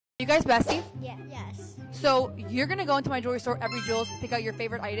You guys besties? Yeah. Yes. So you're gonna go into my jewelry store, Every Jewels, pick out your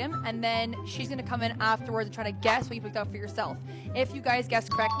favorite item, and then she's gonna come in afterwards and try to guess what you picked out for yourself. If you guys guess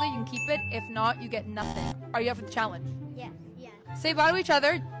correctly, you can keep it. If not, you get nothing. Are you up for the challenge? Yeah. Yeah. Say bye to each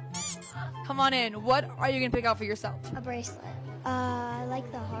other. Come on in. What are you gonna pick out for yourself? A bracelet. I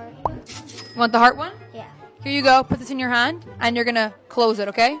like the heart. You want the heart one? Yeah. Here you go. Put this in your hand, and you're gonna close it,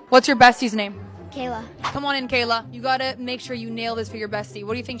 okay? What's your bestie's name? Kayla. Come on in, Kayla. You gotta make sure you nail this for your bestie.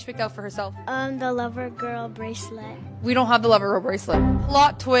 What do you think she picked out for herself? The lover girl bracelet. We don't have the lover girl bracelet.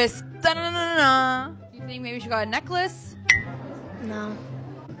 Plot twist. Da-na-na-na-na. You think maybe she got a necklace? No.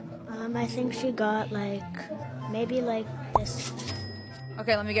 I think she got maybe this.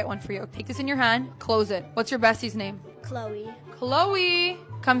 Okay, let me get one for you. Take this in your hand. Close it. What's your bestie's name? Chloe. Chloe.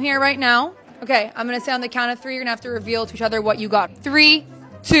 Come here right now. Okay, I'm gonna say on the count of 3, you're gonna have to reveal to each other what you got. 3,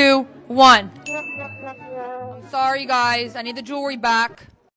 2, 1. I'm sorry, guys. I need the jewelry back.